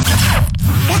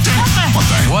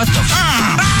What the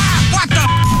what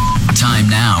the Time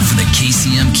now for the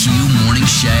KCMQ Morning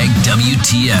Shag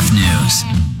WTF News.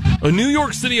 A New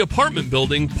York City apartment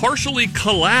building partially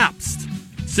collapsed.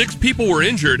 6 people were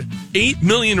injured. 8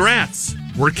 million rats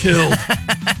were killed.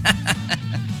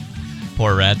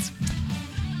 Poor rats.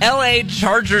 L.A.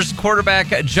 Chargers quarterback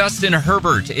Justin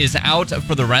Herbert is out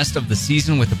for the rest of the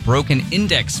season with a broken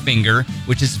index finger,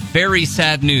 which is very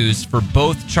sad news for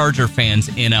both Charger fans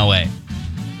in L.A.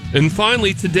 And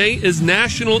finally, today is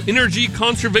National Energy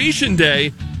Conservation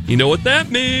Day. You know what that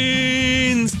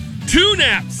means? 2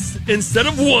 naps instead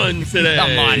of 1 today.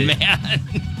 Come on, man.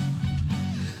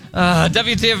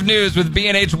 WTF News with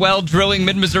B&H Well Drilling,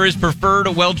 Mid-Missouri's preferred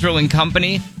well drilling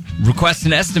company. Request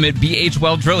an estimate,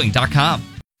 bhwelldrilling.com.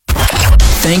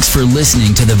 Thanks for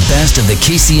listening to the best of the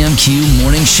KCMQ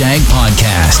Morning Shag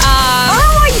podcast.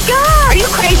 Oh my God, are you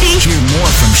crazy? Hear more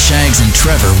from Shags and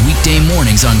Trevor weekday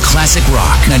mornings on Classic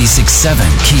Rock 96.7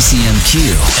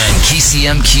 KCMQ and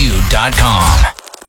KCMQ.com.